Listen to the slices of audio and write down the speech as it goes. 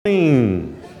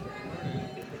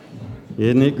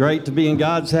Isn't it great to be in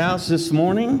God's house this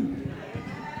morning?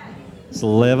 It's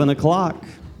 11 o'clock.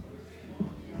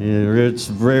 It's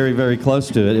very, very close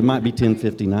to it. It might be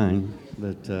 10:59,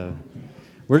 but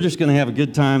we're just going to have a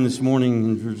good time this morning,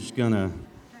 and we're just going to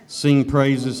sing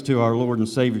praises to our Lord and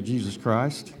Savior Jesus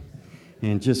Christ,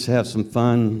 and just have some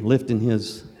fun lifting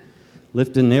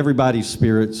everybody's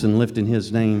spirits and lifting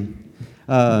His name.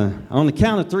 On the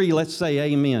count of three, let's say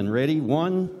amen. Ready?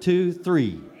 1, 2,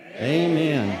 3.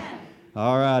 Amen.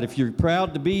 All right, if you're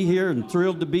proud to be here and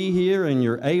thrilled to be here and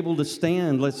you're able to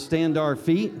stand, let's stand to our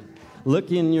feet.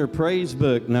 Look in your praise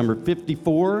book, number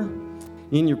 54.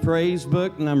 In your praise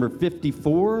book, number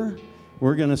 54,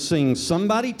 we're going to sing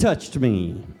Somebody Touched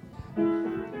Me.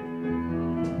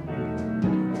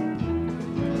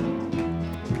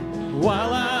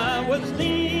 While I was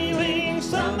kneeling,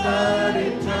 somebody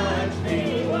touched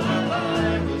me. While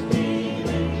I was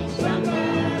kneeling,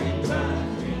 somebody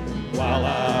touched me. While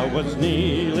I was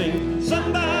kneeling,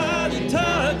 somebody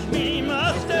touched me.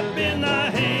 Must have been the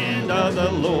hand of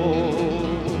the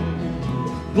Lord.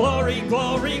 Glory,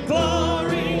 glory,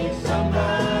 glory.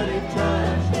 Somebody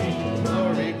touched me.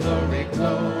 Glory, glory,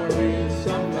 glory.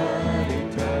 Somebody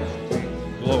touched me.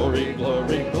 Glory,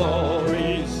 glory,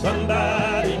 glory.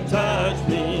 Somebody touched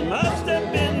me. Must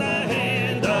have been the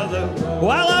hand of the Lord.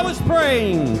 While I was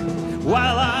praying,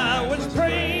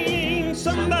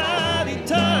 somebody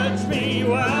touched me.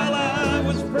 While I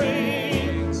was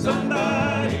praying,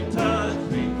 somebody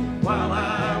touched me. While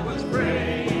I was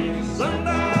praying,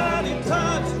 somebody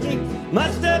touched me.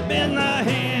 Must have been the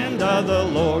hand of the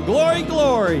Lord. Glory,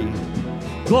 glory.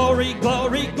 Glory,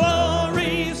 glory,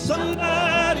 glory.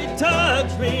 Somebody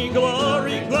touched me.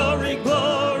 Glory, glory,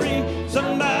 glory.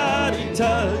 Somebody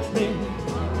touched me.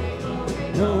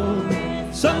 Oh,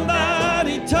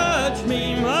 somebody touched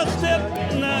me. Must have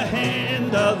been the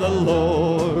hand of the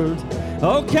Lord.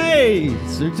 Okay,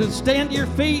 so just stand to your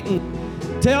feet and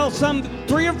tell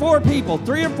three or four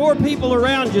people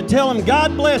around you, tell them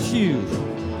God bless you.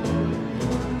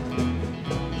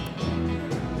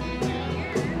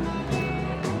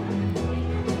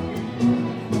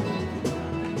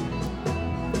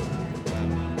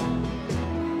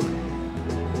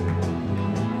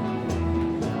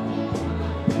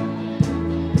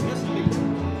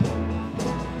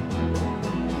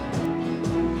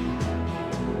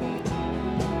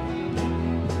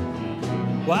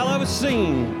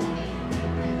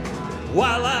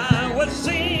 While I was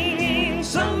singing,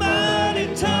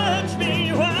 somebody touched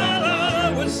me. While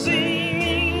I was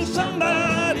singing,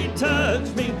 somebody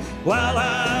touched me. While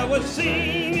I was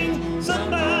singing,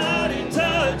 somebody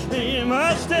touched me.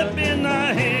 Must have been the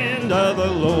hand of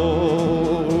the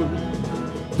Lord.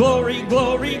 Glory,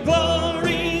 glory,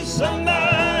 glory.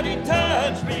 Somebody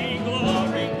touched me.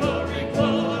 Glory, glory,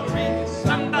 glory.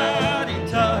 Somebody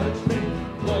touched me.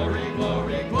 Glory,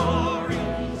 glory, glory.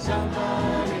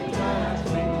 Somebody touched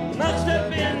me. Must have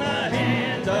been the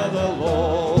hand of the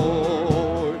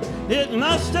Lord. It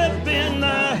must have been the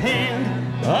hand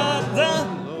of the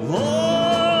Lord.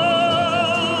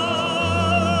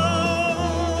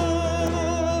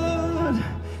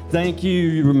 Thank you.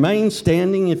 You remain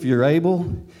standing if you're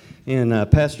able. And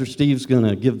Pastor Steve's going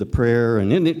to give the prayer.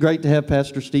 And isn't it great to have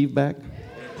Pastor Steve back?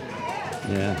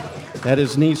 Yeah. Had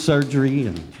his knee surgery.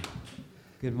 And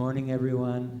good morning,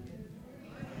 everyone.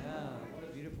 Yeah, what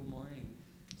a beautiful morning.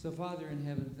 So, Father in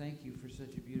heaven, thank you for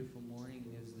such a beautiful morning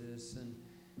as this, and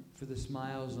for the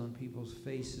smiles on people's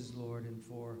faces, Lord, and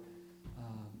for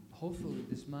hopefully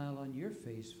the smile on your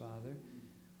face, Father.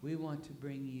 We want to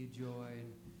bring you joy,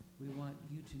 and we want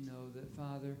you to know that,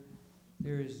 Father,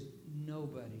 there is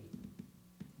nobody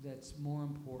that's more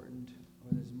important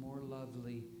or that's more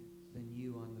lovely than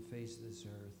you on the face of this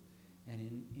earth and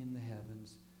in the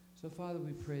heavens. So, Father,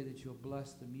 we pray that you'll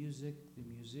bless the music, the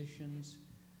musicians.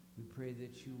 We pray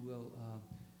that you will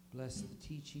bless the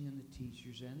teaching and the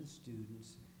teachers and the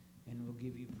students. And we'll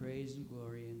give you praise and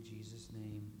glory in Jesus'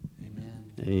 name.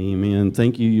 Amen. Amen.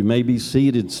 Thank you. You may be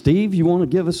seated. Steve, you want to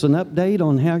give us an update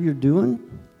on how you're doing?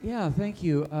 Yeah, thank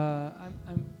you.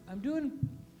 I'm doing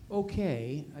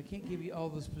okay. I can't give you all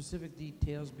the specific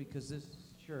details because this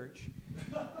is church.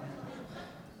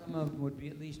 Some of them would be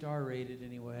at least R-rated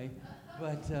anyway.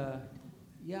 But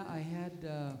yeah, I had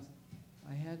a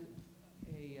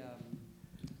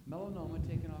melanoma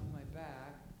taken off my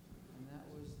back, and that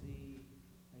was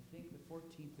I think the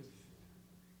 14th of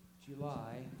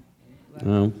July.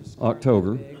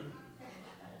 October.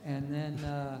 And then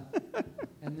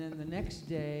the next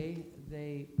day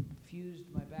they fused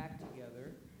my back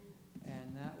together,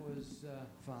 and that was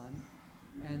fun.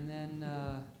 And then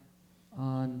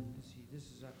let's see, this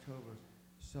is October.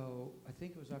 So I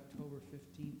think it was October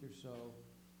 15th or so,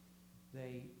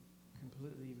 they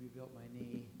completely rebuilt my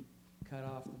knee, cut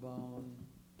off the bone,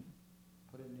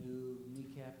 put a new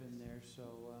kneecap in there. So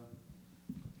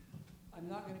I'm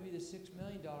not going to be the $6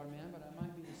 million man, but I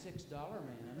might be the $6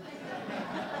 man.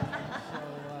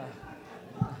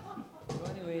 So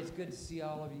anyway, it's good to see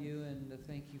all of you, and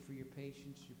thank you for your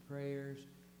patience, your prayers,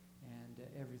 and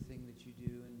everything that you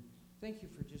do. And thank you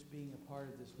for just being a part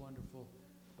of this wonderful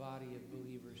body of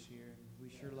believers here. We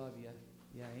sure love you.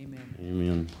 Yeah, amen.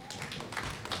 Amen.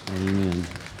 Amen.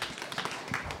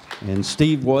 And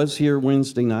Steve was here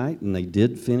Wednesday night, and they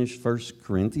did finish 1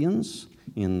 Corinthians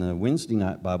in the Wednesday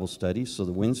night Bible study. So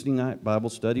the Wednesday night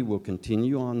Bible study will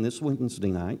continue on this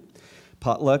Wednesday night.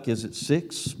 Potluck is at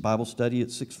 6, Bible study at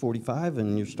 6:45,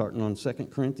 and you're starting on 2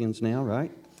 Corinthians now,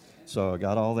 right? So I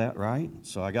got all that right.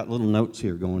 So I got little notes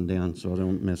here going down so I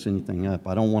don't mess anything up.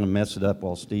 I don't want to mess it up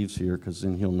while Steve's here because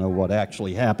then he'll know what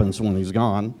actually happens when he's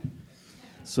gone.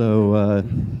 So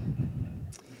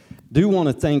do want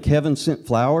to thank Heaven Sent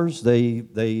Flowers. They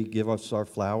give us our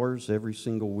flowers every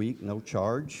single week, no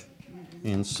charge.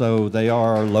 And so they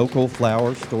are our local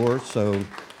flower store. So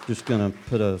just going to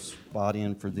put a spot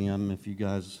in for them if you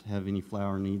guys have any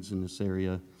flower needs in this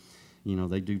area. You know,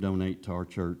 they do donate to our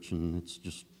church, and it's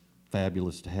just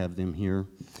fabulous to have them here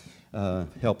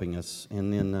helping us.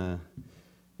 And then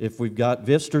if we've got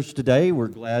visitors today, we're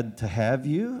glad to have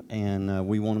you, and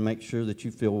we want to make sure that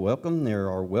you feel welcome. There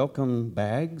are welcome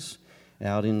bags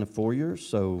out in the foyer,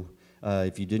 so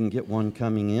if you didn't get one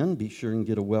coming in, be sure and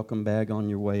get a welcome bag on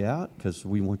your way out, because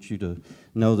we want you to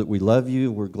know that we love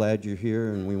you, we're glad you're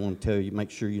here, and we want to tell you,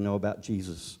 make sure you know about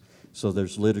Jesus. So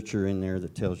there's literature in there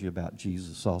that tells you about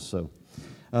Jesus also.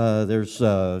 There's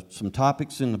some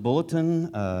topics in the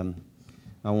bulletin.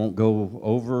 I won't go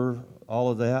over all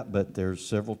of that, but there's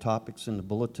several topics in the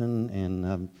bulletin.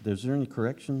 And is there any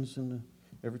corrections in the?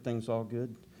 Everything's all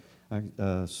good.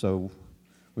 So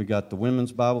we got the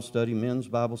women's Bible study, men's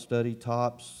Bible study,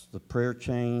 tops, the prayer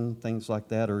chain, things like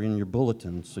that are in your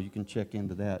bulletin, so you can check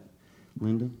into that.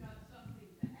 Linda?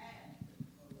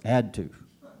 Add to.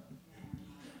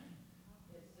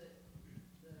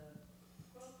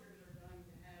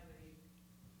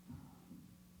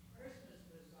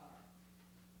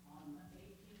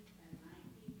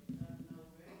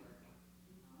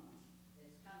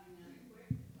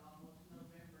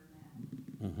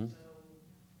 Mm-hmm. So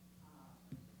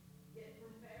get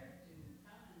prepared to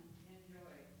come and enjoy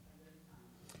a good time.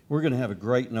 We're going to have a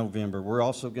great November. We're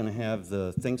also going to have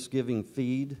the Thanksgiving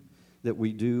feed that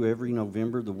we do every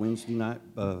November, the Wednesday night,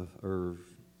 or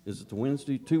is it the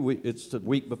Wednesday? It's the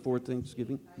week before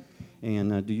Thanksgiving.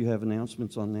 And do you have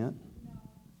announcements on that?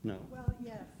 No. Well,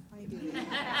 yes, I do.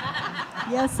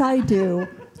 Yes, I do.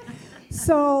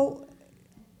 So,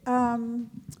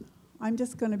 I'm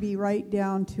just going to be right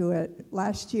down to it.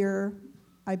 Last year,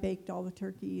 I baked all the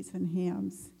turkeys and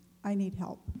hams. I need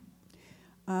help.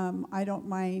 I don't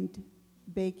mind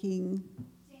baking.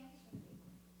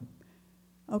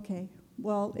 Okay.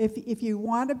 Well, if you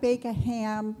want to bake a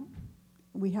ham,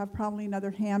 we have probably another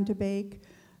ham to bake.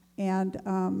 And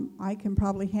I can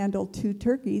probably handle 2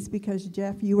 turkeys because,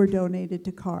 Jeff, you were donated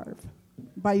to carve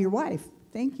by your wife.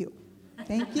 Thank you.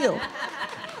 Thank you.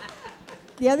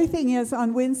 The other thing is,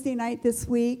 on Wednesday night this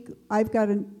week, I've got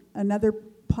another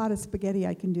pot of spaghetti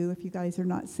I can do if you guys are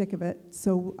not sick of it.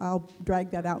 So I'll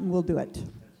drag that out and we'll do it.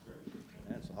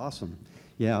 That's awesome.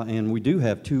 Yeah, and we do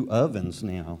have 2 ovens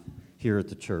now here at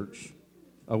the church.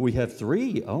 Oh, we have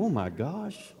 3. Oh, my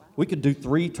gosh. We could do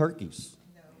 3 turkeys.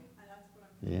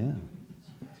 Yeah.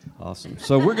 Awesome.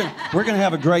 So we're gonna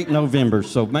have a great November.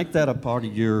 So make that a part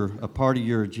of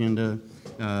your agenda.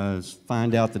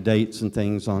 Find out the dates and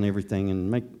things on everything, and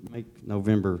make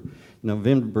November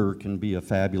can be a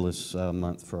fabulous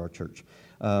month for our church.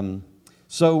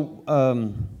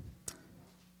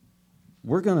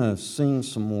 We're gonna sing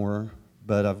some more,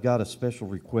 but I've got a special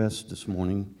request this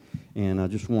morning, and I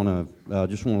just wanna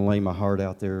lay my heart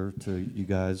out there to you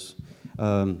guys.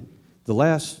 The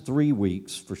last 3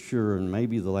 weeks, for sure, and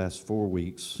maybe the last 4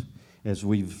 weeks, as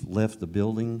we've left the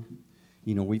building,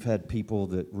 you know, we've had people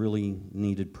that really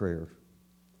needed prayer.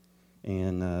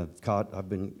 And they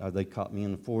caught me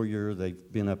in the foyer.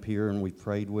 They've been up here, and we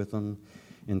prayed with them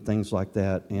and things like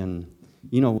that. And,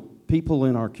 you know, people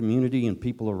in our community and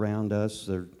people around us,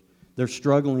 they're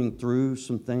struggling through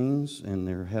some things, and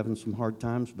they're having some hard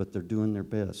times, but they're doing their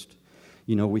best.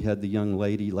 You know, we had the young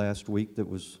lady last week that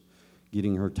was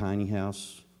getting her tiny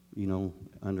house, you know,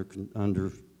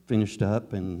 under finished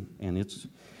up, and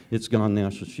it's gone now.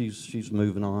 So she's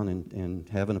moving on and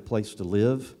having a place to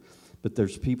live. But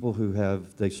there's people who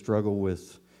they struggle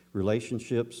with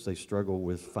relationships, they struggle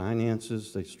with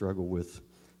finances, they struggle with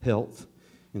health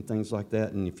and things like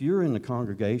that. And if you're in the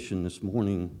congregation this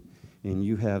morning and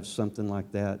you have something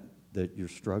like that that you're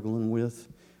struggling with,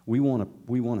 we want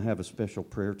to have a special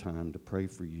prayer time to pray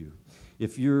for you.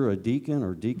 If you're a deacon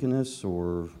or deaconess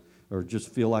or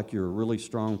just feel like you're a really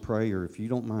strong prayer, if you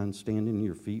don't mind standing to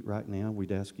your feet right now,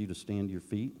 we'd ask you to stand to your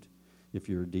feet. If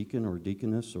you're a deacon or a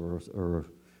deaconess or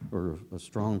a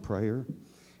strong prayer.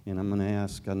 And I'm going to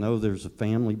ask, I know there's a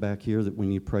family back here that we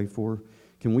need to pray for.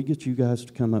 Can we get you guys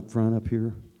to come up front up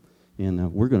here?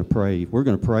 And we're going to pray. We're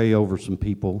going to pray over some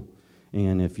people.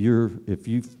 And if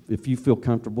you feel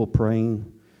comfortable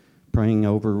praying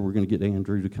over, we're going to get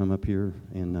Andrew to come up here,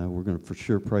 and we're going to for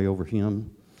sure pray over him.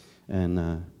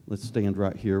 And let's stand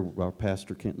right here. Our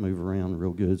pastor can't move around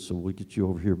real good, so we'll get you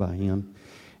over here by him.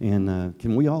 And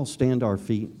can we all stand to our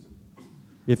feet?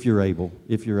 If you're able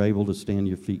to stand to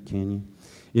your feet, can you?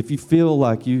 If you feel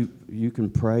like you can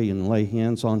pray and lay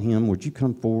hands on him, would you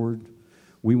come forward?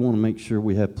 We want to make sure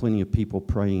we have plenty of people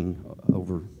praying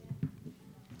over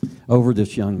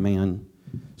this young man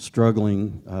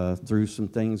struggling through some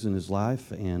things in his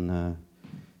life, and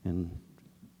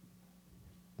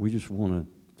we just want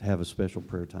to have a special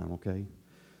prayer time, okay?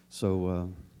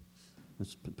 So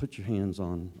let's put your hands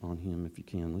on him if you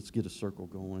can. Let's get a circle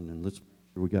going, and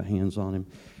we got hands on him.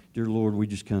 Dear Lord, we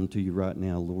just come to you right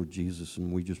now, Lord Jesus,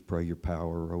 and we just pray your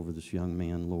power over this young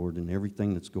man, Lord, and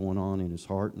everything that's going on in his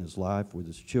heart and his life with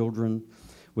his children,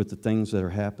 with the things that are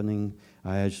happening.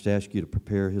 I just ask you to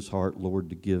prepare his heart, Lord,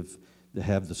 to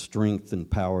have the strength and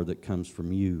power that comes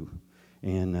from you,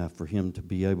 and for him to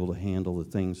be able to handle the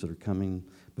things that are coming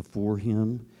before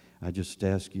him. I just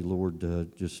ask you, Lord, to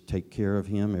just take care of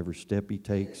him, every step he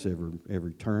takes,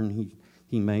 every turn he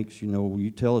makes. You know, you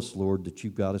tell us, Lord, that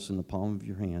you've got us in the palm of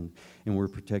your hand, and we're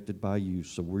protected by you.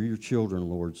 So we're your children,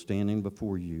 Lord, standing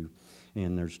before you.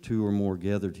 And there's 2 or more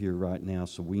gathered here right now,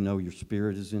 so we know your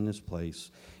Spirit is in this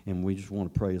place. And we just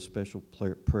want to pray a special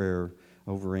prayer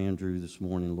over Andrew this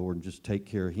morning, Lord. And just take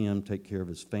care of him, take care of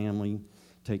his family,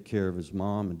 take care of his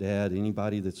mom and dad,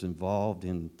 anybody that's involved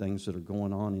in things that are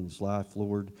going on in his life,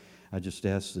 Lord. I just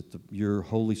ask that your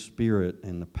Holy Spirit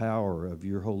and the power of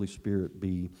your Holy Spirit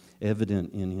be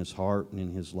evident in his heart and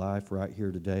in his life right here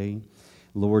today.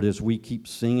 Lord, as we keep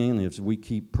singing, as we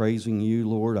keep praising you,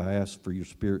 Lord, I ask for your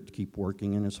Spirit to keep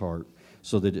working in his heart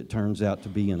so that it turns out to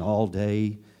be an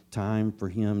all-day time for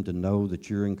him to know that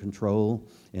you're in control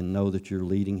and know that you're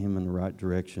leading him in the right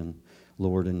direction,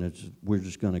 Lord. And we're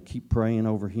just going to keep praying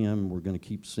over him. We're going to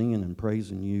keep singing and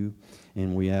praising you.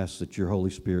 And we ask that your Holy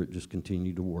Spirit just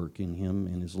continue to work in him,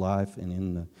 in his life,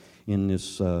 and in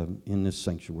this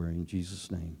sanctuary. In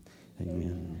Jesus' name,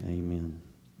 amen. Amen.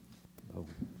 Oh,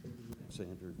 thanks,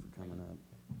 Andrew, for coming up.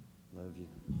 Love you.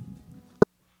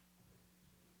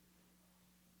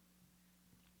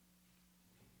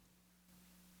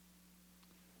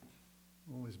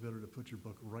 Always better to put your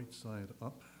book right side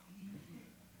up.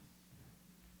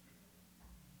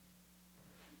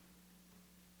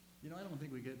 You know, I don't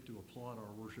think we get to applaud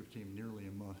our worship team nearly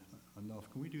enough.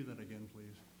 Can we do that again,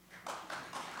 please?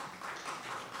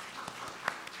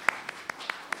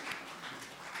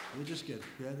 They just get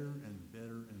better and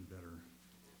better and better.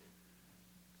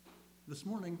 This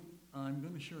morning, I'm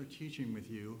going to share a teaching with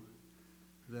you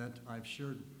that I've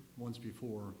shared once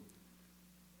before,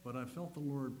 but I felt the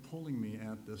Lord pulling me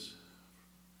at this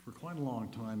for quite a long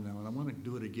time now, and I want to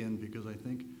do it again because I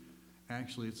think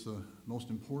actually it's the most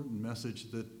important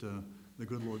message that the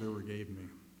good Lord ever gave me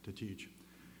to teach.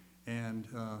 And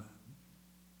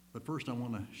but first I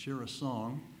want to share a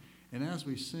song, and as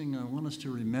we sing, I want us to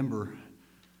remember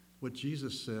what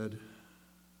Jesus said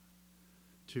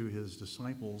to his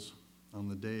disciples on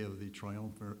the day of the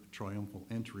triumphal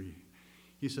entry.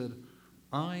 He said,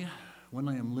 "I, when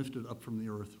I am lifted up from the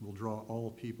earth, will draw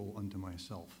all people unto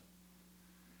myself."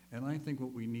 And I think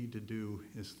what we need to do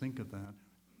is think of that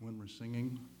when we're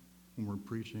singing, when we're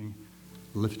preaching.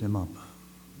 Lift him up.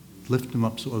 Lift him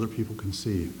up so other people can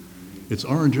see. It's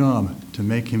our job to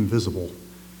make him visible.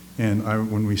 And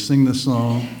when we sing this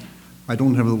song, I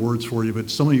don't have the words for you,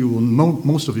 but some of you will know,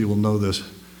 most of you will know this.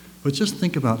 But just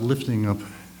think about lifting up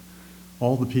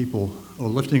all the people, or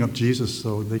lifting up Jesus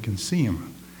so they can see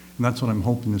him. And that's what I'm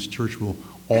hoping this church will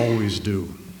always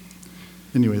do.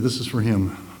 Anyway, this is for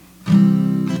him.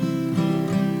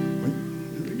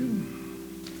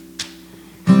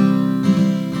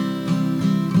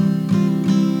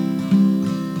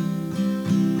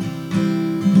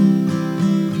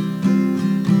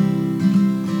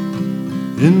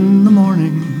 In the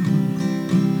morning,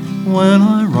 when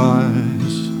I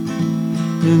rise,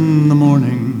 in the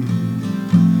morning,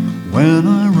 when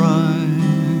I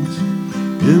rise,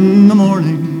 in the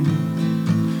morning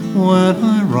when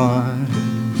I rise.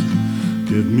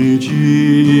 Give me Jesus.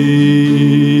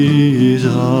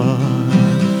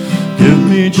 Give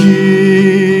me Jesus.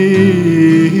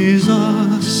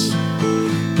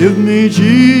 Give me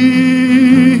Jesus.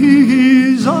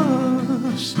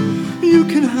 You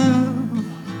can have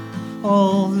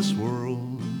all this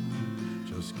world.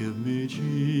 Just give me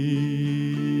Jesus.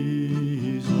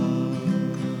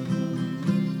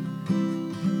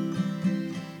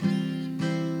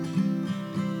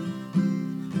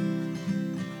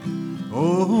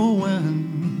 Oh,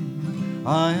 when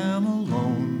I am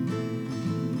alone.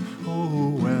 Oh,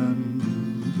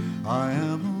 when I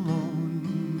am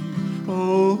alone.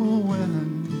 Oh,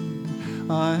 when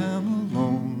I am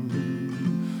alone.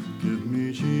 Give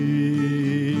me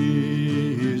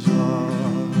Jesus.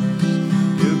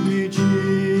 Give me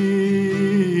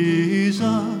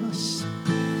Jesus.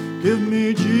 Give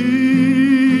me Jesus.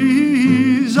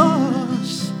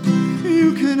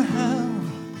 You can have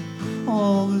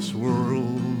all this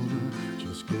world.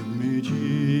 Just give me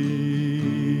Jesus.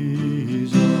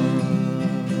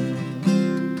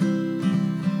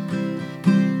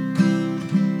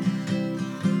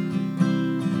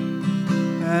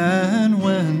 And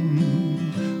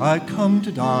when I come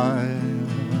to die,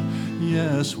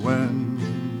 yes, when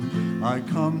I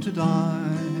come to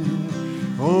die,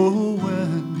 oh,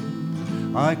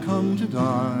 when I come to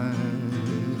die,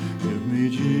 give me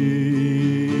Jesus.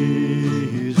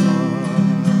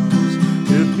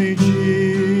 Give me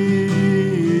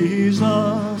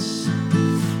Jesus.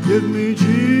 Give me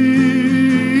Jesus.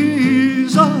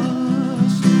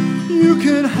 You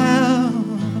can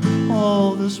have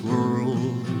all this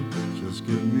world. Just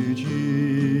give me Jesus.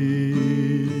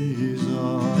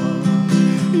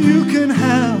 You can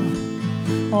have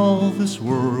all this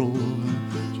world.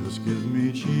 Just give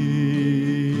me Jesus.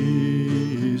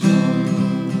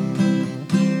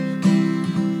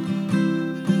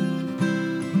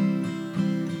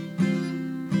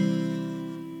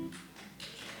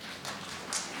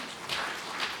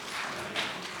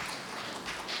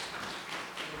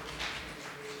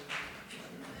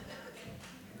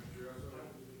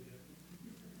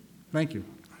 Thank you.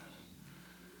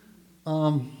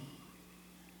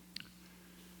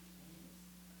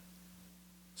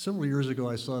 Several years ago,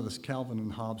 I saw this Calvin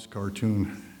and Hobbes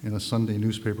cartoon in a Sunday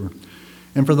newspaper.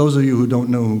 And for those of you who don't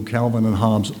know who Calvin and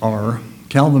Hobbes are,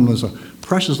 Calvin was a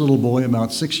precious little boy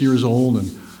about 6 years old,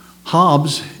 and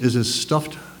Hobbes is his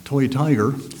stuffed toy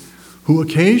tiger who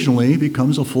occasionally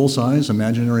becomes a full-size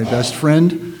imaginary best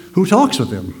friend who talks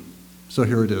with him. So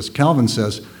here it is. Calvin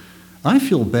says, "I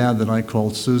feel bad that I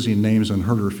called Susie names and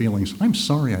hurt her feelings. I'm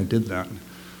sorry I did that."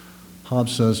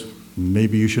 Hobbes says,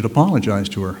 "Maybe you should apologize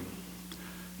to her."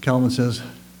 Calvin says,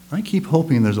 "I keep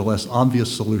hoping there's a less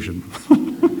obvious solution."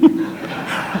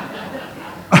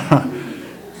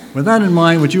 With that in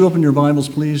mind, would you open your Bibles,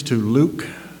 please, to Luke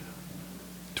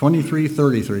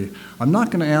 23:33. I'm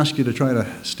not going to ask you to try to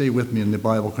stay with me in the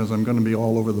Bible because I'm going to be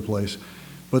all over the place.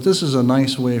 But this is a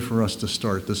nice way for us to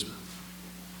start this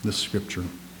scripture.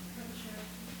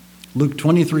 Luke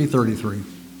 23:33.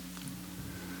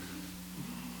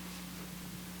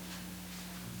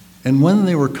 And when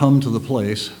they were come to the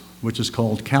place, which is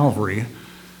called Calvary,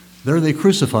 there they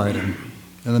crucified him,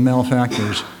 and the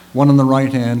malefactors, one on the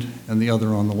right hand and the other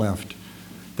on the left.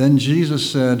 Then Jesus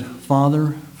said,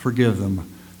 "Father, forgive them,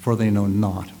 for they know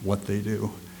not what they do."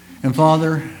 And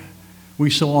Father, we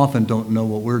so often don't know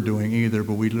what we're doing either,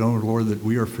 but we know, Lord, that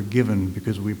we are forgiven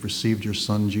because we've received your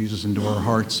Son, Jesus, into our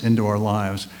hearts, into our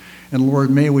lives. And Lord,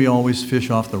 may we always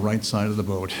fish off the right side of the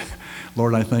boat.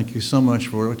 Lord, I thank you so much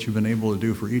for what you've been able to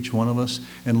do for each one of us.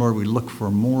 And Lord, we look for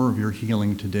more of your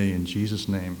healing today in Jesus'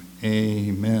 name.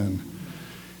 Amen.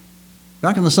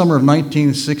 Back in the summer of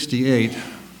 1968,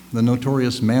 the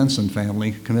notorious Manson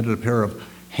family committed a pair of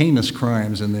heinous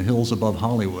crimes in the hills above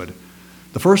Hollywood.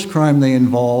 The first crime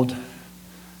involved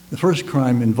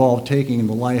taking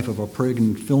the life of a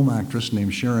pregnant film actress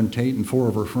named Sharon Tate and 4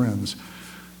 of her friends.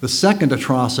 The second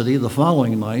atrocity, the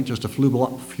following night, just a few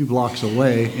blocks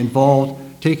away, involved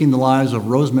taking the lives of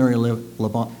Rosemary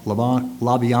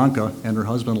LaBianca and her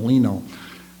husband Lino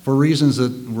for reasons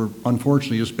that were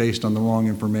unfortunately just based on the wrong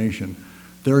information.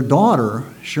 Their daughter,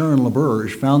 Sharon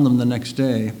LaBerge, found them the next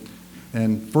day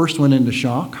and first went into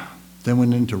shock, then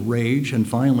went into rage, and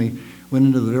finally went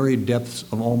into the very depths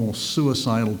of almost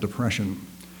suicidal depression.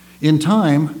 In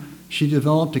time, she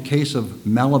developed a case of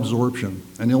malabsorption,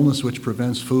 an illness which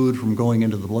prevents food from going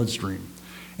into the bloodstream.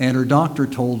 And her doctor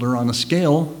told her on a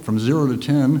scale from 0 to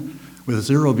 10, with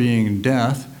 0 being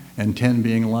death and 10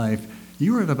 being life,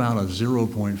 you were at about a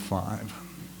 0.5.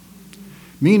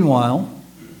 Meanwhile,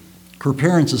 Her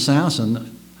parents'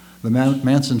 assassin, the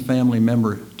Manson family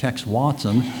member Tex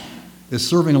Watson, is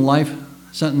serving a life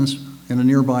sentence in a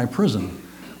nearby prison.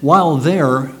 While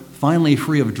there, finally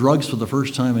free of drugs for the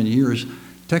first time in years,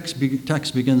 Tex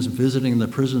begins visiting the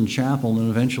prison chapel and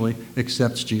eventually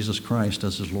accepts Jesus Christ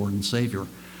as his Lord and Savior.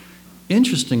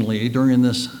 Interestingly, during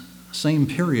this same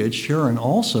period, Sharon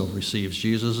also receives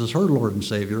Jesus as her Lord and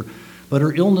Savior, but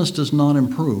her illness does not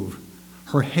improve.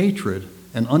 Her hatred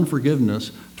and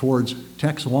unforgiveness towards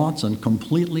Tex Watson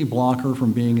completely block her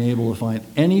from being able to find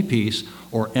any peace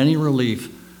or any relief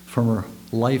from her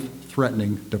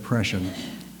life-threatening depression.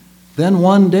 Then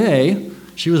one day,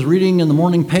 she was reading in the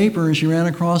morning paper and she ran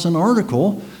across an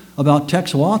article about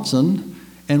Tex Watson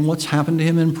and what's happened to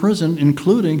him in prison,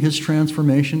 including his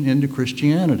transformation into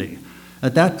Christianity.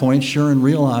 At that point, Sharon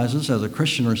realizes, as a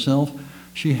Christian herself,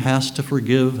 she has to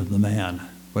forgive the man,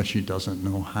 but she doesn't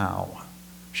know how.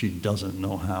 She doesn't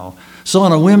know how. So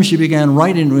on a whim, she began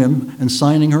writing to him and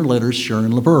signing her letters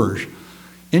Sharon LaBerge.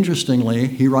 Interestingly,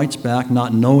 he writes back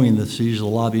not knowing that she's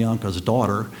LaBianca's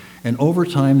daughter, and over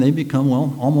time they become,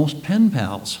 well, almost pen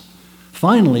pals.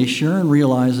 Finally, Sharon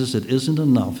realizes it isn't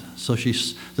enough, so she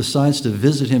decides to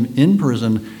visit him in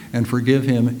prison and forgive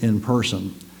him in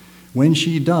person. When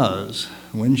she does,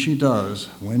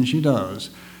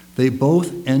 they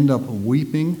both end up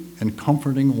weeping and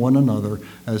comforting one another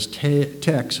as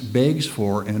Tex begs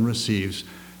for and receives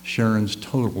Sharon's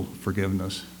total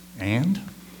forgiveness. And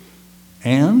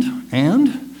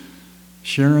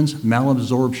Sharon's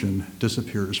malabsorption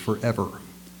disappears forever.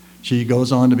 She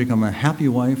goes on to become a happy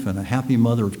wife and a happy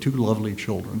mother of 2 lovely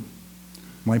children.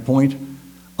 My point,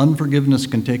 unforgiveness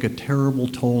can take a terrible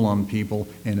toll on people,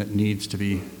 and it needs to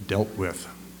be dealt with.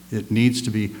 It needs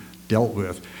to be dealt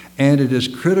with. And it is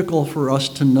critical for us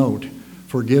to note,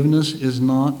 unforgiveness is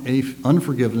not a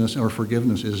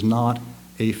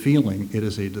feeling, it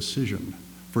is a decision.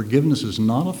 Forgiveness is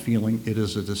not a feeling, it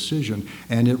is a decision,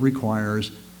 and it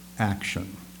requires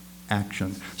action.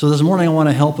 So this morning I want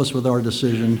to help us with our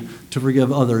decision to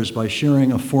forgive others by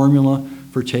sharing a formula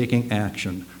for taking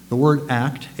action. The word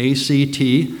ACT,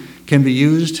 A-C-T, can be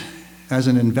used as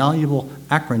an invaluable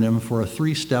acronym for a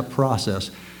 3-step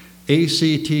process.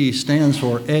 ACT stands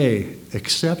for A,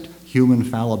 accept human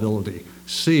fallibility.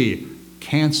 C,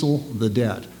 cancel the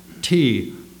debt.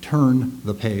 T, turn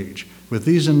the page. With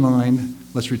these in mind,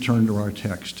 let's return to our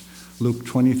text. Luke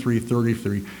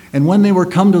 23:33. And when they were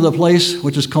come to the place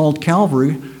which is called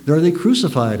Calvary, there they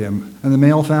crucified him, and the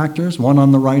malefactors, one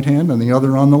on the right hand and the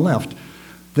other on the left.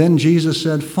 Then Jesus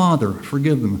said, Father,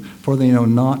 forgive them, for they know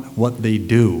not what they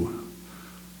do.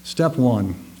 Step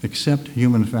 1, accept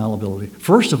human fallibility.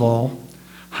 First of all,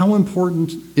 how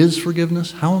important is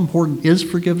forgiveness? How important is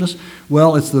forgiveness?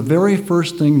 Well, it's the very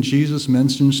first thing Jesus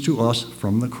mentions to us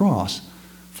from the cross.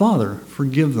 Father,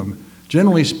 forgive them.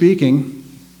 Generally speaking,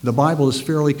 the Bible is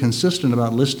fairly consistent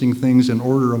about listing things in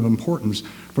order of importance,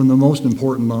 from the most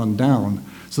important on down.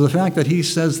 So the fact that he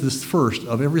says this first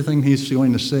of everything he's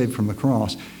going to save from the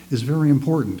cross is very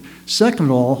important. Second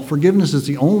of all, forgiveness is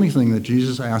the only thing that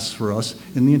Jesus asks for us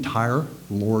in the entire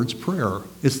Lord's Prayer.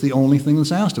 It's the only thing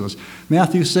that's asked of us.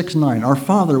 Matthew 6:9, Our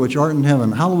Father which art in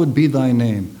heaven, hallowed be thy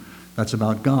name. That's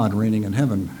about God reigning in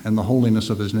heaven and the holiness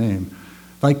of his name.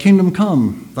 Thy kingdom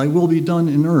come, thy will be done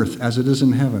in earth as it is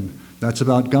in heaven. That's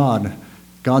about God,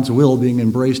 God's will being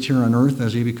embraced here on earth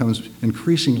as he becomes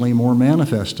increasingly more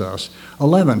manifest to us.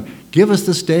 11, give us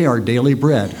this day our daily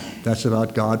bread. That's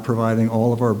about God providing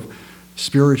all of our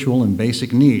spiritual and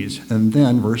basic needs. And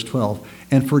then, verse 12,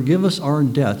 and forgive us our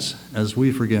debts as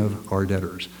we forgive our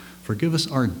debtors. Forgive us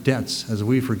our debts as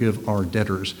we forgive our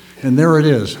debtors. And there it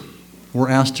is. We're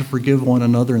asked to forgive one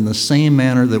another in the same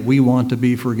manner that we want to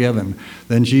be forgiven.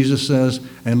 Then Jesus says,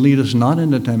 and lead us not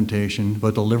into temptation,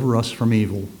 but deliver us from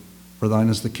evil. For thine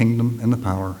is the kingdom and the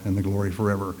power and the glory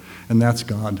forever. And that's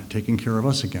God taking care of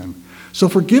us again. So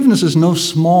forgiveness is no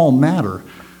small matter.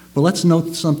 But let's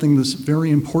note something that's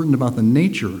very important about the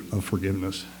nature of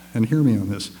forgiveness. And hear me on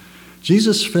this.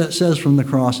 Jesus says from the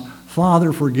cross,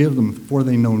 Father, forgive them, for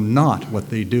they know not what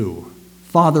they do.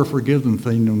 Father, forgive them,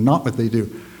 for they know not what they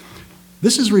do.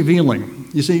 This is revealing.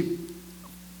 You see,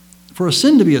 for a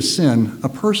sin to be a sin, a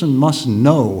person must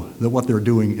know that what they're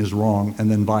doing is wrong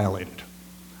and then violate it.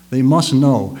 They must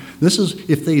know.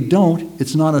 If they don't,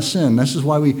 it's not a sin. This is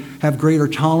why we have greater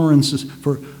tolerances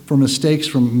for mistakes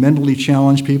from mentally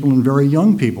challenged people and very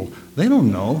young people. They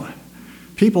don't know.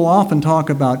 People often talk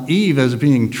about Eve as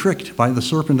being tricked by the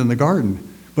serpent in the garden,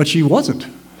 but she wasn't.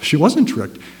 She wasn't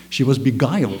tricked. She was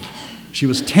beguiled. She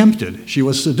was tempted. She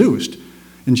was seduced.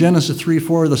 In Genesis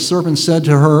 3:4, the serpent said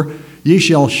to her, Ye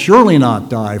shall surely not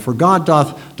die, for God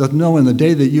doth know in the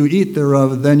day that you eat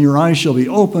thereof, then your eyes shall be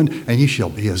opened, and ye shall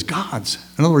be as gods.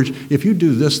 In other words, if you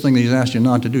do this thing that he's asked you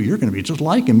not to do, you're going to be just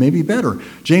like him, maybe better.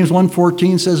 James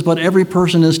 1:14 says, but every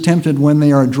person is tempted when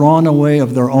they are drawn away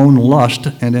of their own lust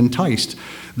and enticed.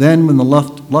 Then when the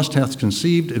lust hath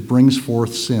conceived, it brings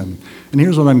forth sin. And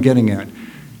here's what I'm getting at.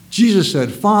 Jesus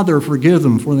said, Father, forgive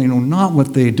them, for they know not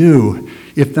what they do.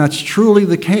 If that's truly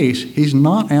the case, he's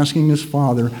not asking his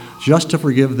Father just to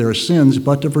forgive their sins,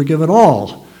 but to forgive it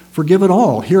all. Forgive it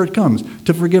all. Here it comes.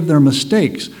 To forgive their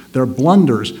mistakes, their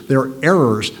blunders, their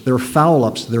errors, their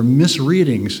foul-ups, their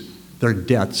misreadings, their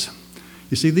debts.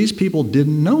 You see, these people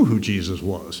didn't know who Jesus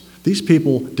was. These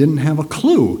people didn't have a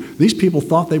clue. These people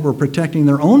thought they were protecting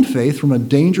their own faith from a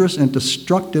dangerous and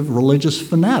destructive religious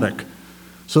fanatic.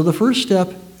 So the first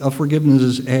step of forgiveness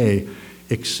is A,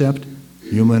 accept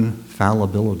human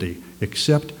fallibility.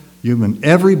 Accept human.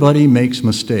 Everybody makes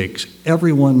mistakes.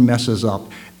 Everyone messes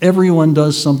up. Everyone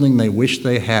does something they wish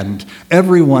they hadn't.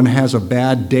 Everyone has a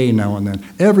bad day now and then.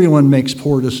 Everyone makes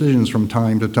poor decisions from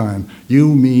time to time.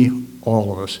 You, me,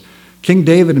 all of us. King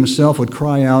David himself would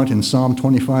cry out in Psalm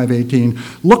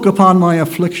 25:18, look upon my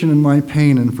affliction and my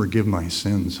pain and forgive my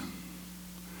sins.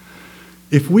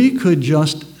 If we could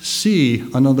just see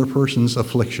another person's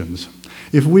afflictions,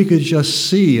 if we could just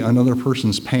see another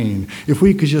person's pain, if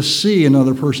we could just see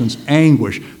another person's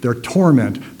anguish, their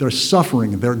torment, their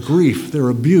suffering, their grief, their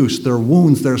abuse, their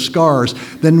wounds, their scars,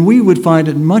 then we would find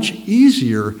it much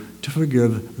easier to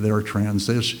forgive their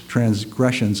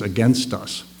transgressions against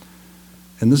us.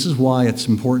 And this is why it's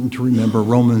important to remember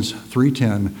Romans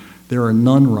 3:10, there are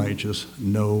none righteous,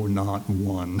 no, not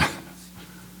one.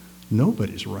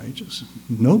 Nobody's righteous.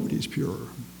 Nobody's pure.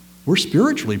 We're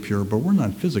spiritually pure, but we're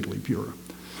not physically pure.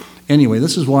 Anyway,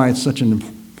 this is why it's such an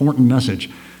important message.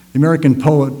 The American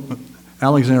poet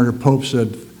Alexander Pope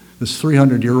said this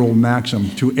 300-year-old maxim,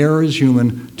 to err is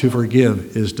human, to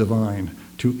forgive is divine.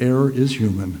 To err is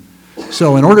human.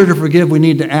 So in order to forgive, we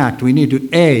need to act. We need to,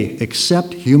 A,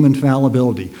 accept human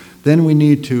fallibility. Then we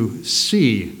need to,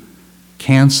 C,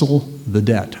 cancel the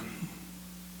debt.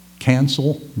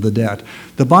 Cancel the debt.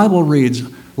 The Bible reads,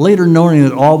 later knowing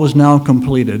that all was now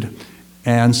completed,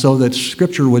 and so that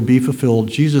Scripture would be fulfilled,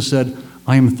 Jesus said,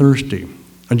 I am thirsty.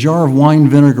 A jar of wine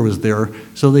vinegar was there,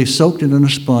 so they soaked it in a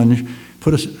sponge,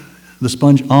 put the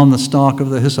sponge on the stalk of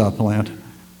the hyssop plant,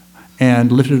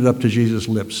 and lifted it up to Jesus'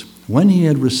 lips. When he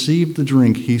had received the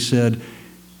drink, he said,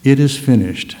 it is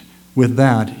finished. With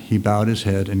that, he bowed his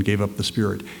head and gave up the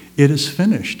spirit. It is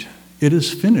finished. It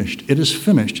is finished. It is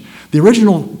finished. The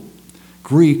original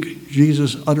Greek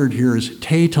Jesus uttered here is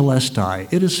te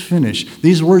telestai. It is finished.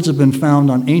 These words have been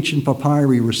found on ancient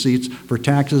papyri receipts for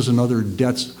taxes and other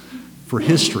debts for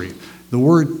history. The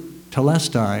word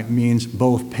telestai means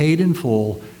both paid in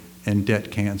full and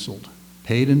debt canceled.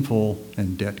 Paid in full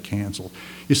and debt canceled.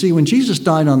 You see, when Jesus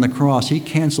died on the cross, he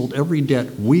canceled every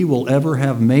debt we will ever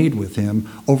have made with him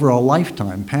over a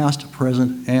lifetime, past,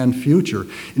 present, and future.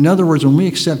 In other words, when we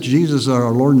accept Jesus as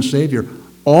our Lord and Savior,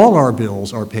 all our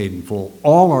bills are paid in full.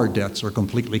 All our debts are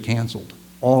completely canceled.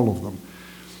 All of them.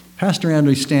 Pastor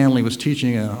Andrew Stanley was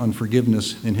teaching on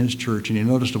forgiveness in his church, and he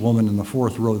noticed a woman in the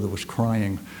fourth row that was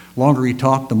crying. The longer he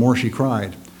talked, the more she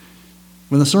cried.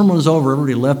 When the sermon was over,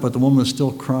 everybody left, but the woman was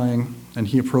still crying, and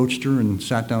he approached her and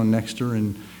sat down next to her,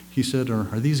 and he said,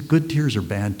 are these good tears or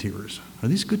bad tears? Are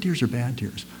these good tears or bad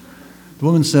tears? The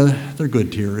woman said, they're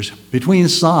good tears. Between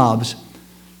sobs,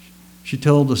 she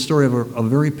told the story of a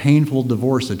very painful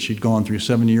divorce that she'd gone through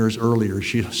 7 years earlier.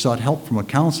 She sought help from a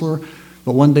counselor,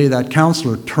 but one day that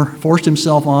counselor forced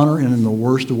himself on her, and in the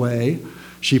worst way.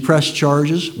 She pressed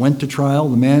charges, went to trial.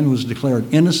 The man was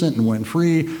declared innocent and went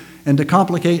free. And to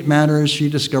complicate matters, she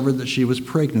discovered that she was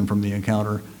pregnant from the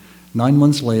encounter. 9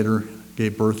 months later,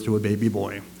 gave birth to a baby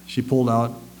boy. She pulled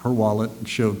out her wallet and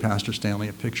showed Pastor Stanley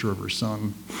a picture of her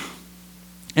son.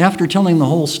 After telling the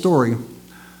whole story,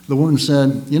 the woman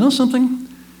said, you know something?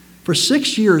 For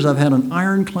 6 years, I've had an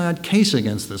ironclad case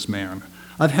against this man.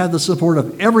 I've had the support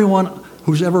of everyone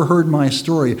who's ever heard my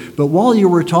story. But while you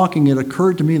were talking, it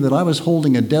occurred to me that I was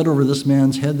holding a debt over this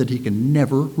man's head that he can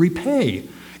never repay.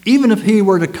 Even if he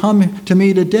were to come to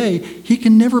me today, he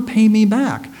can never pay me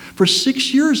back. For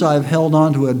 6 years, I've held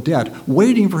on to a debt,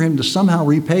 waiting for him to somehow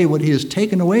repay what he has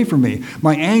taken away from me.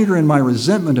 My anger and my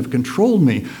resentment have controlled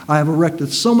me. I have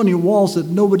erected so many walls that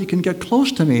nobody can get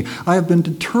close to me. I have been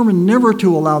determined never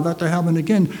to allow that to happen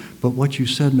again. But what you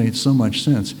said made so much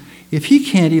sense. If he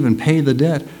can't even pay the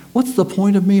debt, what's the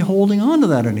point of me holding on to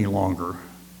that any longer?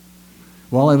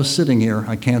 While I was sitting here,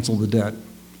 I canceled the debt.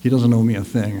 He doesn't owe me a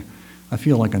thing. I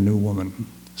feel like a new woman.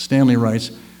 Stanley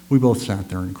writes, we both sat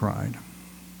there and cried.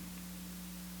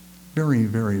 Very,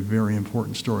 very, very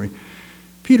important story.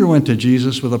 Peter went to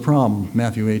Jesus with a problem,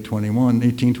 Matthew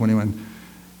 18:21.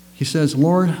 He says,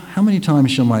 Lord, how many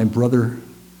times shall I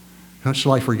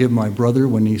forgive my brother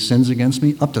when he sins against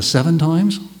me? Up to 7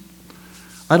 times?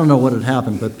 I don't know what had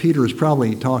happened, but Peter is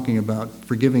probably talking about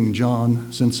forgiving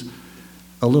John, since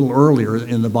a little earlier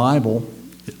in the Bible,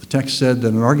 the text said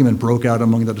that an argument broke out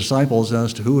among the disciples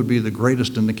as to who would be the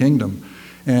greatest in the kingdom.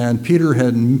 And Peter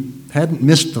hadn't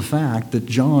missed the fact that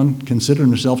John considered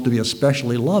himself to be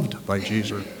especially loved by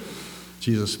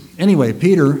Jesus. Anyway,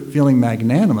 Peter, feeling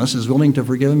magnanimous, is willing to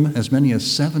forgive him as many as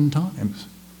 7 times.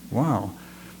 Wow.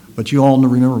 But you all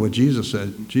remember what Jesus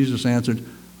said. Jesus answered,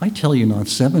 I tell you not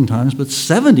 7 times, but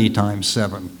 70 times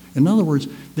 7. In other words,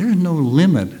 there is no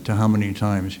limit to how many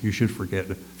times you should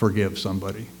forgive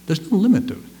somebody. There's no limit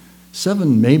to it.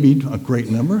 7 may be a great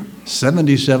number.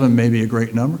 77 may be a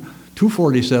great number.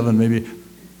 247 maybe.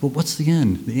 But what's the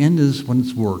end? The end is when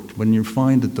it's worked, when you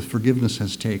find that the forgiveness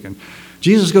has taken.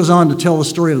 Jesus goes on to tell the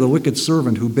story of the wicked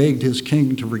servant who begged his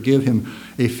king to forgive him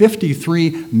a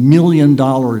 $53 million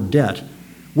debt,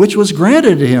 which was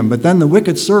granted to him. But then the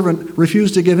wicked servant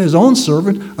refused to give his own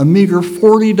servant a meager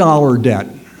 $40 debt.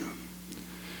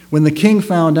 When the king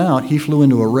found out, he flew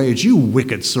into a rage. You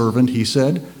wicked servant, he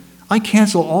said. I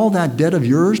cancel all that debt of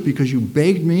yours because you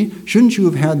begged me. Shouldn't you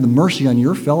have had the mercy on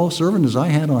your fellow servant as I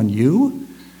had on you?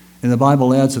 And the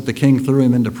Bible adds that the king threw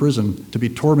him into prison to be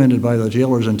tormented by the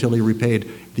jailers until he repaid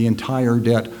the entire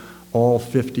debt, all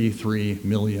 $53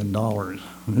 million. Ugh.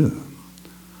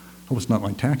 Hope it's not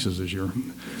my taxes this year.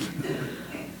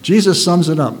 Jesus sums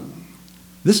it up.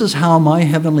 This is how my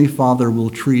heavenly Father will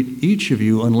treat each of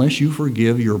you unless you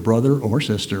forgive your brother or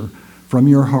sister from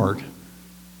your heart.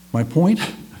 My point?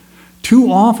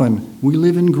 Too often we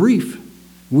live in grief.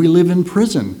 We live in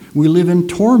prison. We live in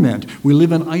torment. We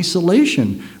live in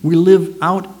isolation. We live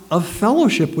out of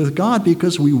fellowship with God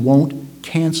because we won't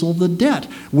cancel the debt.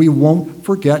 We won't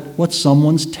forget what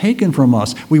someone's taken from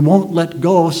us. We won't let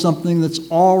go of something that's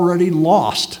already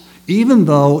lost, even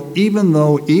though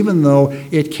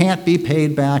it can't be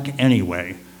paid back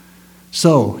anyway.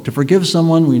 So, to forgive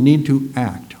someone, we need to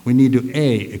act. We need to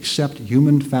A, accept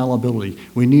human fallibility.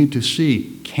 We need to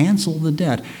C, cancel the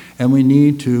debt. And we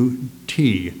need to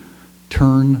T,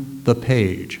 turn the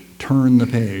page. Turn the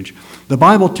page. The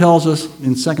Bible tells us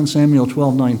in 2 Samuel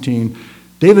 12:19,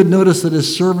 David noticed that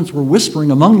his servants were whispering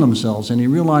among themselves, and he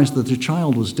realized that the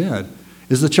child was dead.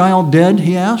 Is the child dead?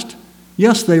 He asked.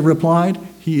 Yes, they replied.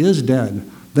 He is dead.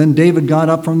 Then David got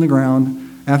up from the ground.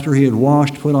 After he had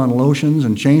washed, put on lotions,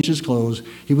 and changed his clothes,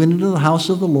 he went into the house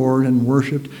of the Lord and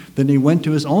worshipped. Then he went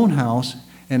to his own house,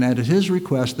 and at his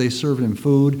request they served him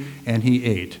food, and he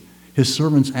ate. His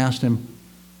servants asked him,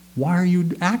 why are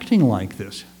you acting like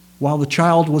this? While the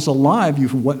child was alive, you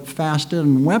fasted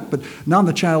and wept, but now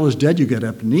the child is dead, you get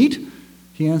up and eat?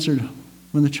 He answered,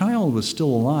 when the child was still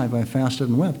alive, I fasted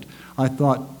and wept. I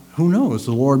thought, who knows,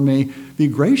 the Lord may be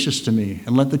gracious to me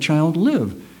and let the child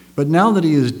live. But now that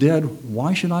he is dead,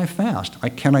 why should I fast?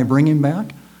 Can I bring him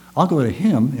back? I'll go to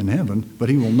him in heaven, but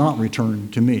he will not return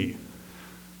to me.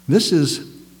 This is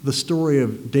the story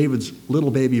of David's little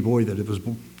baby boy that was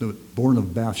born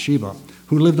of Bathsheba,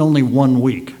 who lived only 1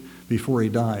 week before he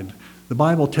died. The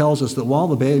Bible tells us that while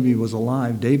the baby was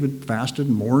alive, David fasted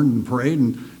and mourned and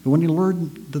prayed, but when he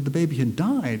learned that the baby had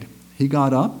died, he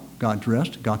got up, got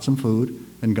dressed, got some food,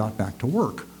 and got back to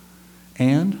work.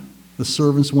 And the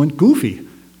servants went goofy.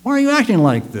 Why are you acting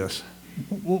like this?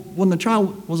 When the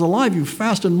child was alive, you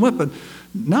fasted and wept, but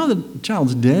now that the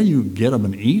child's dead, you get up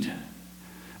and eat?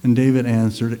 And David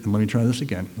answered, and let me try this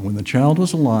again. When the child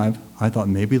was alive, I thought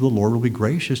maybe the Lord will be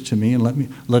gracious to me and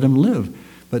let him live.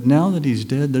 But now that he's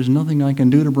dead, there's nothing I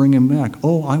can do to bring him back.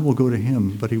 Oh, I will go to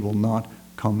him, but he will not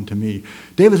come to me.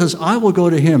 David says, I will go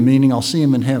to him, meaning I'll see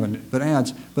him in heaven, but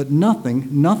adds, but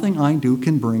nothing I do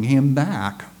can bring him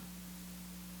back.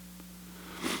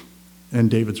 And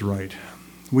David's right.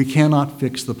 We cannot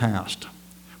fix the past.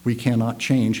 We cannot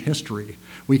change history.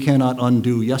 We cannot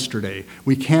undo yesterday.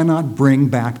 We cannot bring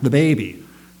back the baby.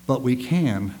 But we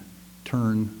can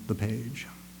turn the page.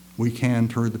 We can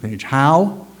turn the page.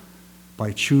 How?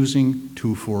 By choosing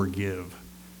to forgive.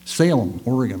 Salem,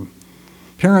 Oregon.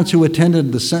 Parents who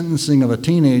attended the sentencing of a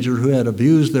teenager who had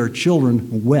abused their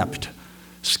children wept.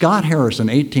 Scott Harrison,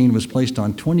 18, was placed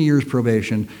on 20 years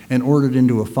probation and ordered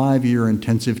into a 5-year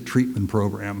intensive treatment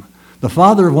program. The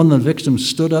father of one of the victims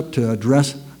stood up to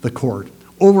address the court.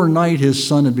 Overnight, his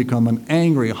son had become an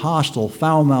angry, hostile,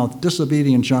 foul-mouthed,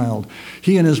 disobedient child.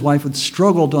 He and his wife had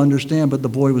struggled to understand, but the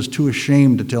boy was too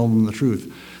ashamed to tell them the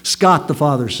truth. Scott, the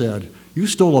father, said, you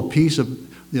stole a piece of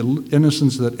the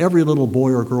innocence that every little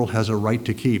boy or girl has a right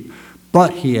to keep.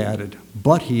 But he added,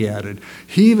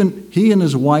 he and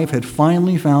his wife had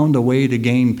finally found a way to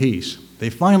gain peace. They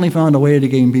finally found a way to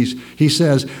gain peace. He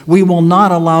says, "We will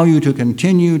not allow you to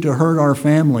continue to hurt our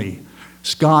family.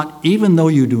 Scott, even though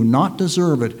you do not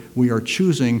deserve it, we are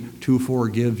choosing to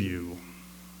forgive you."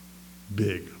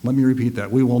 Big. Let me repeat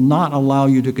that. We will not allow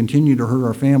you to continue to hurt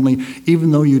our family,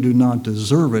 even though you do not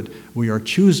deserve it. We are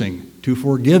choosing to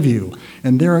forgive you.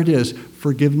 And there it is.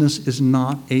 Forgiveness is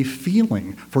not a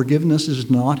feeling. Forgiveness is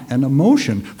not an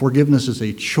emotion. Forgiveness is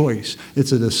a choice.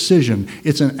 It's a decision.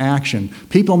 It's an action.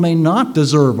 People may not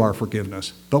deserve our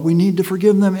forgiveness, but we need to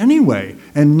forgive them anyway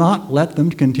and not let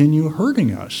them continue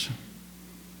hurting us.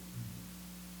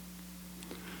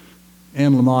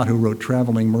 Anne Lamott, who wrote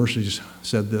Traveling Mercies,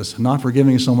 said this: "Not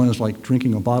forgiving someone is like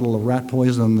drinking a bottle of rat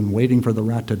poison and waiting for the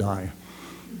rat to die."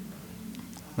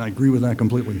 I agree with that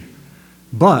completely.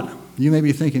 But you may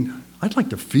be thinking, I'd like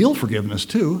to feel forgiveness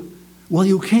too. Well,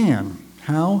 you can.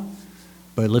 How?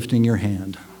 By lifting your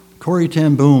hand. Corrie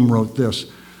ten Boom wrote this: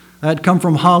 "I had come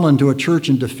from Holland to a church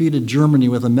in defeated Germany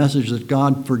with a message that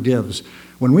God forgives.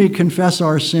 When we confess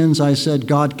our sins, I said,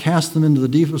 God cast them into the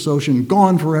deepest ocean,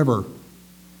 gone forever.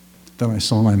 Then I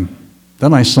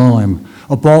saw him,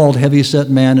 a bald, heavy-set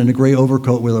man in a gray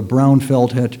overcoat with a brown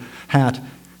felt hat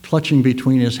clutching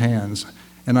between his hands.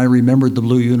 And I remembered the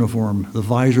blue uniform, the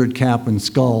visored cap and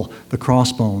skull, the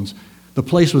crossbones. The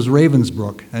place was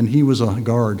Ravensbrück, and he was a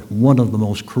guard, one of the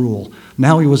most cruel.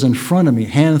 Now he was in front of me,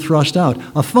 hand thrust out.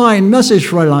 A fine message,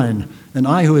 Fräulein. And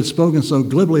I, who had spoken so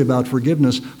glibly about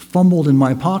forgiveness, fumbled in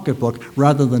my pocketbook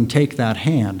rather than take that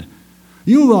hand.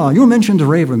 You mentioned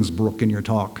Ravensbrück in your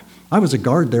talk. I was a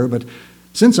guard there, but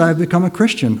since I have become a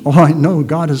Christian, I know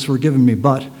God has forgiven me,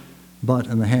 but,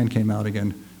 and the hand came out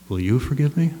again. Will you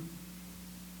forgive me?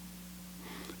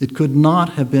 It could not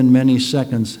have been many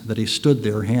seconds that he stood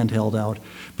there, hand held out,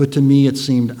 but to me it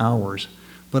seemed hours.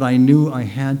 But I knew I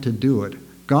had to do it.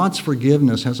 God's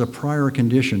forgiveness has a prior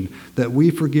condition, that we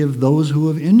forgive those who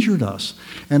have injured us.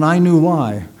 And I knew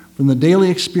why. From the daily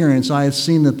experience, I had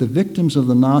seen that the victims of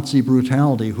the Nazi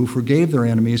brutality who forgave their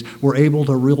enemies were able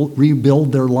to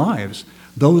rebuild their lives.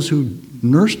 Those who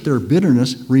nursed their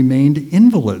bitterness remained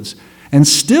invalids. And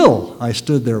still, I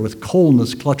stood there with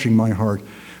coldness clutching my heart.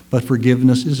 But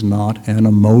forgiveness is not an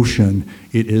emotion.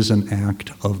 It is an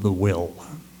act of the will.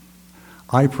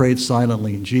 I prayed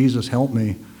silently, Jesus, help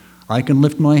me. I can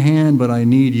lift my hand, but I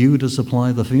need you to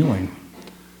supply the feeling.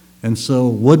 And so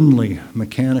woodenly,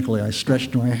 mechanically, I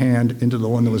stretched my hand into the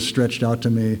one that was stretched out to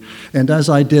me. And as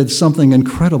I did, something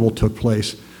incredible took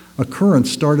place. A current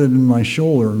started in my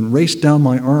shoulder and raced down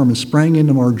my arm and sprang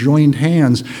into our joined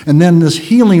hands. And then this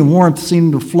healing warmth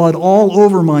seemed to flood all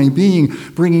over my being,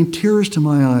 bringing tears to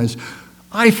my eyes.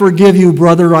 I forgive you,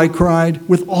 brother, I cried,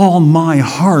 with all my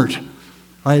heart.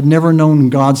 I had never known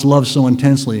God's love so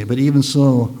intensely, but even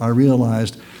so, I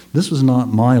realized this was not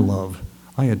my love.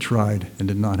 I had tried and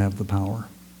did not have the power.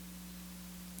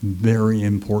 Very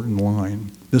important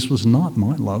line. This was not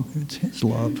my love, it's his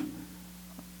love.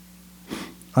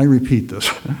 I repeat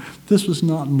this. This was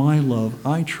not my love.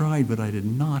 I tried, but I did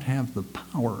not have the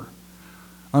power.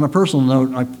 On a personal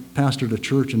note, I pastored a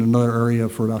church in another area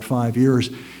for about 5 years,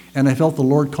 and I felt the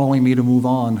Lord calling me to move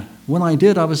on. When I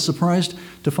did, I was surprised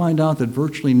to find out that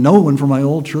virtually no one from my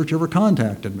old church ever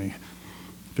contacted me.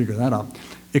 Figure that out.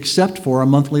 Except for a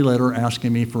monthly letter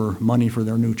asking me for money for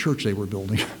their new church they were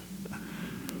building.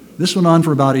 This went on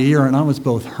for about a year, and I was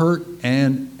both hurt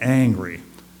and angry.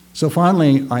 So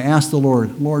finally, I asked the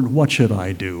Lord, Lord, what should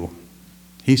I do?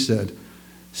 He said,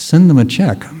 send them a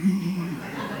check.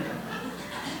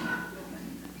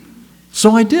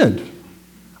 So I did.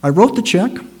 I wrote the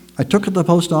check. I took it to the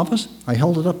post office. I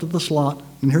held it up to the slot.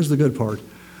 And here's the good part.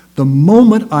 The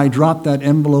moment I dropped that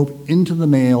envelope into the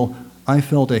mail, I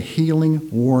felt a healing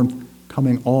warmth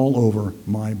coming all over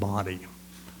my body.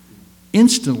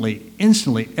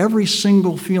 Instantly, every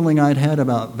single feeling I'd had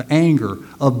about anger,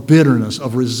 of bitterness,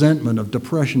 of resentment, of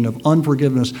depression, of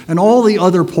unforgiveness, and all the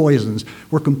other poisons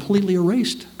were completely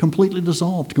erased, completely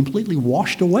dissolved, completely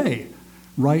washed away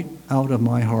right out of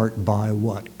my heart by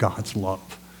what? God's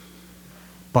love.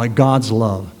 By God's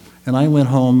love. And I went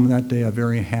home that day a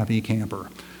very happy camper.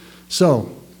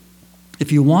 So,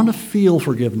 if you want to feel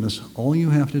forgiveness, all you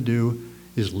have to do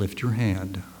is lift your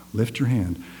hand. Lift your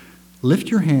hand. Lift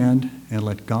your hand and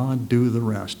let God do the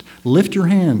rest. Lift your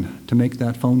hand to make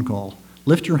that phone call.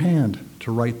 Lift your hand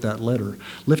to write that letter.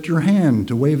 Lift your hand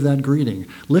to wave that greeting.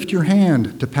 Lift your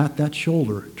hand to pat that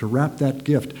shoulder, to wrap that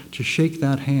gift, to shake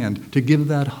that hand, to give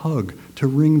that hug, to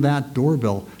ring that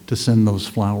doorbell, to send those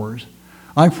flowers.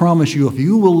 I promise you, if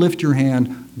you will lift your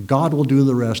hand, God will do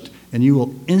the rest, and you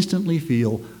will instantly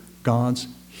feel God's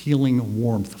healing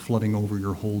warmth flooding over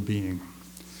your whole being.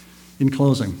 In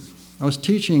closing, I was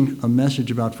teaching a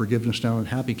message about forgiveness down at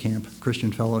Happy Camp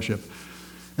Christian Fellowship,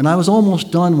 and I was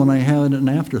almost done when I had an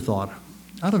afterthought.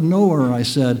 Out of nowhere, I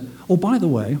said, oh, by the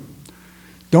way,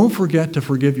 don't forget to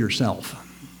forgive yourself.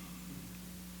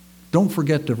 Don't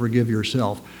forget to forgive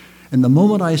yourself. And the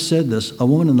moment I said this, a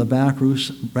woman in the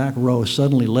back row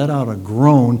suddenly let out a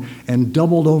groan and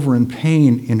doubled over in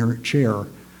pain in her chair.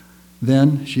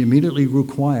 Then she immediately grew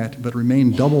quiet, but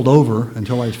remained doubled over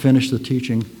until I finished the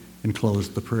teaching and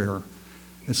closed the prayer.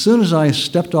 As soon as I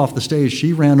stepped off the stage,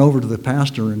 she ran over to the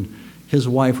pastor and his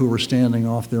wife, who were standing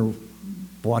off there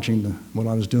watching what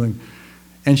I was doing,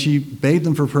 and she bade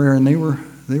them for prayer, and they were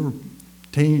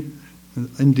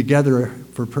in together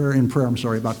for prayer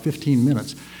about 15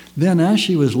 minutes. Then as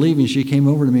she was leaving, she came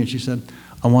over to me and she said,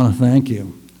 I want to thank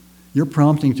you. Your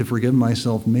prompting to forgive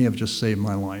myself may have just saved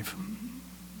my life.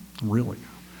 Really.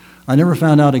 I never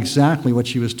found out exactly what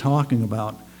she was talking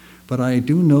about, but I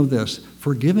do know this.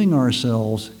 Forgiving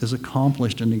ourselves is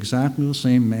accomplished in exactly the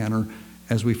same manner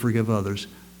as we forgive others.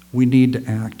 We need to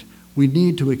act. We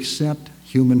need to accept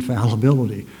human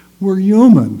fallibility. We're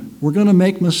human. We're going to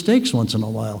make mistakes once in a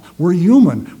while. We're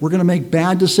human. We're going to make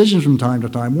bad decisions from time to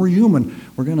time. We're human.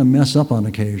 We're going to mess up on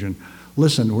occasion.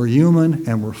 Listen, we're human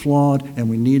and we're flawed, and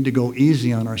we need to go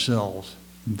easy on ourselves.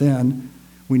 Then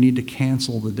we need to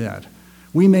cancel the debt.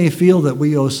 We may feel that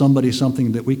we owe somebody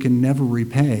something that we can never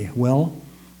repay. Well,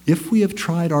 if we have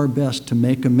tried our best to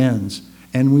make amends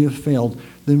and we have failed,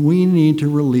 then we need to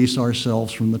release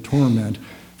ourselves from the torment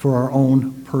for our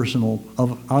own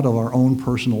out of our own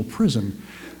personal prison.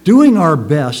 Doing our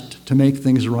best to make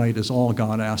things right is all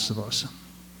God asks of us.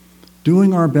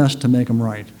 Doing our best to make them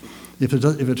right. If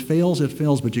it fails, it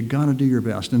fails, but you got to do your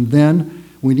best. And then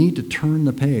we need to turn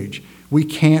the page. We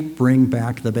can't bring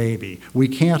back the baby. We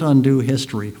can't undo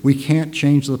history. We can't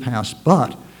change the past,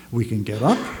 but we can get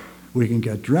up, we can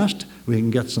get dressed, we can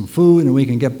get some food, and we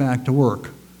can get back to work.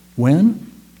 When?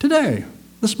 Today,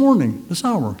 this morning, this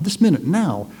hour, this minute,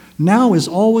 now. Now is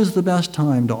always the best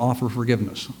time to offer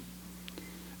forgiveness.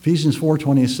 Ephesians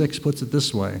 4:26 puts it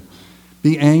this way,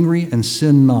 be angry and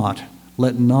sin not.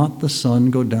 Let not the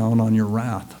sun go down on your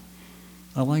wrath.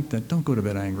 I like that. Don't go to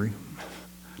bed angry.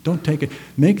 Don't take it.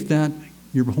 Make that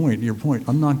your point.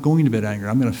 I'm not going to bed angry.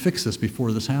 I'm going to fix this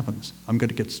before this happens. I'm going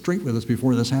to get straight with this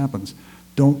before this happens.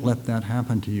 Don't let that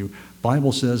happen to you.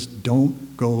 Bible says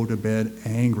don't go to bed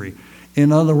angry.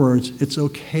 In other words, it's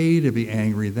okay to be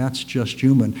angry. That's just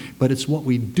human. But it's what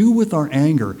we do with our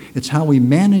anger. It's how we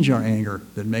manage our anger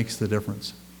that makes the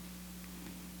difference.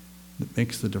 That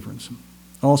makes the difference.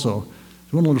 Also,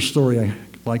 one little story I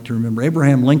like to remember.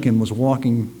 Abraham Lincoln was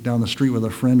walking down the street with a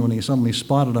friend when he suddenly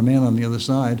spotted a man on the other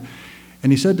side.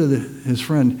 And he said to his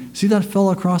friend, see that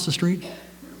fellow across the street?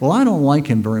 Well, I don't like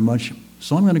him very much,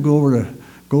 so I'm going to go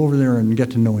over there and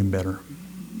get to know him better.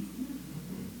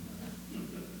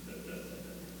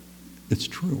 It's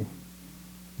true.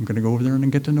 I'm going to go over there and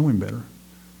get to know him better.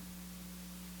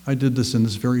 I did this in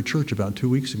this very church about 2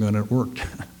 weeks ago, and it worked.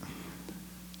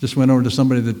 Just went over to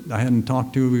somebody that I hadn't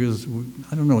talked to because,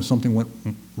 I don't know, something went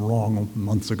wrong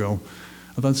months ago.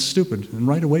 I thought, it's stupid. And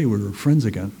right away, we were friends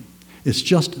again. It's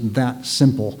just that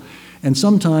simple. And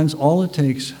sometimes all it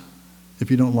takes,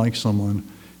 if you don't like someone,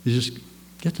 is just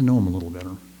get to know them a little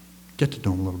better. Get to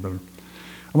know them a little better.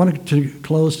 I want to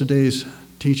close today's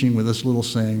teaching with this little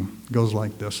saying. It goes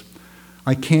like this.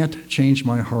 I can't change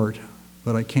my heart,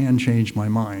 but I can change my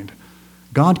mind.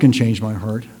 God can change my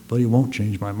heart, but he won't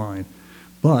change my mind.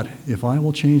 But if I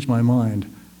will change my mind,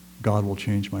 God will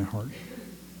change my heart.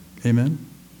 Amen?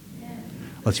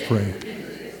 Let's pray.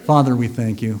 Father, we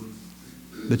thank you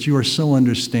that you are so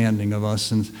understanding of us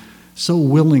and so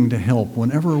willing to help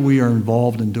whenever we are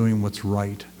involved in doing what's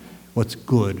right, what's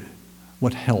good,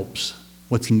 what helps,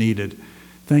 what's needed.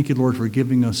 Thank you, Lord, for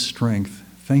giving us strength.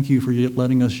 Thank you for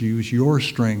letting us use your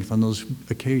strength on those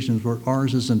occasions where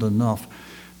ours isn't enough.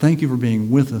 Thank you for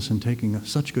being with us and taking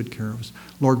such good care of us.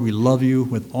 Lord, we love you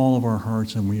with all of our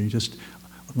hearts, and we just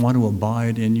want to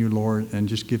abide in you, Lord, and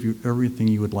just give you everything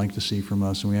you would like to see from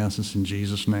us. And we ask this in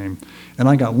Jesus' name. And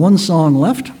I got one song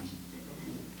left.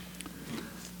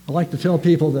 I like to tell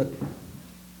people that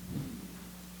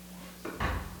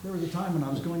there was a time when I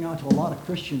was going out to a lot of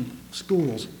Christian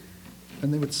schools,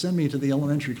 and they would send me to the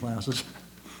elementary classes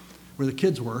where the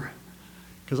kids were,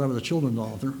 because I was a children's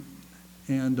author.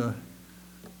 And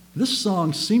this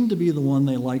song seemed to be the one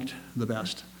they liked the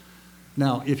best.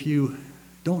 Now, if you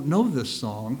don't know this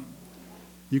song,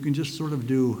 you can just sort of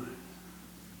do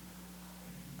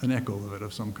an echo of it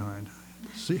of some kind.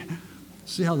 See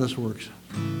how this works.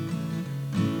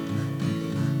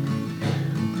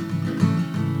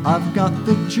 I've got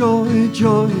the joy,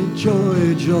 joy,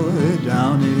 joy, joy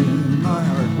down in my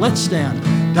heart. Let's stand.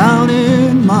 Down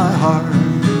in my heart,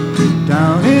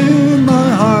 down in my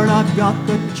heart, I've got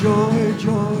the joy,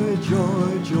 joy,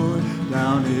 joy, joy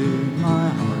down in my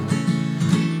heart,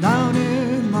 down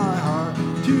in my heart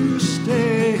to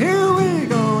stay. Here we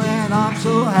go, and I'm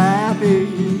so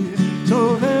happy,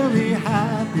 so very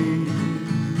happy.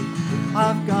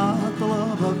 I've got the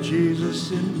love of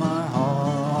Jesus in my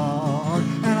heart,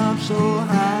 and I'm so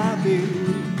happy,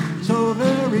 so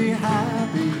very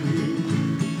happy.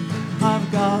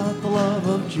 I've got the love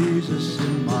of Jesus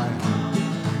in my heart.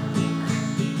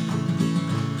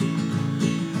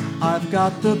 I've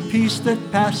got the peace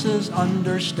that passes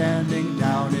understanding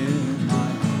down in my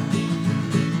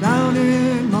heart, down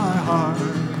in my heart,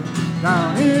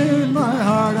 down in my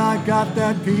heart. I got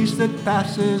that peace that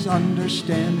passes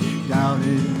understanding down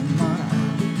in my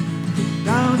heart,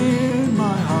 down in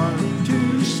my heart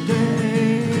to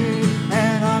stay.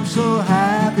 And I'm so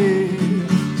happy,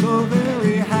 so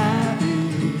very happy.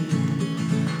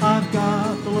 I've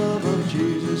got the love of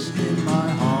Jesus in my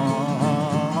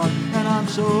heart, and I'm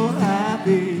so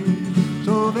happy,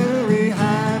 so very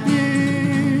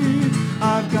happy.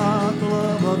 I've got the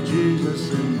love of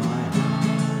Jesus in my heart.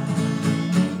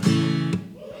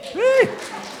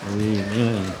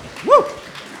 Amen. Woo!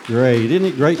 Great. Isn't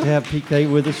it great to have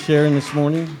PK with us sharing this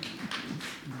morning?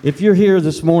 If you're here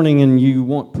this morning and you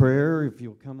want prayer, if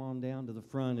you'll come on down to the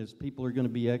front as people are going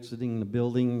to be exiting the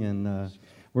building, and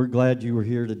we're glad you were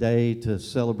here today to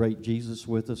celebrate Jesus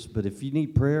with us. But if you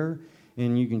need prayer,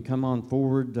 and you can come on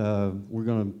forward,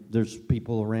 there's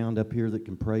people around up here that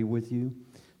can pray with you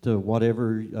to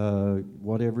whatever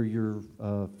you're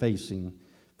facing,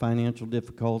 financial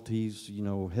difficulties,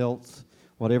 health,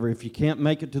 whatever. If you can't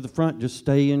make it to the front, just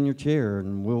stay in your chair,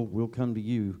 and we'll come to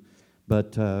you.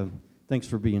 But thanks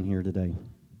for being here today.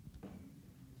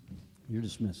 You're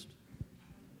dismissed.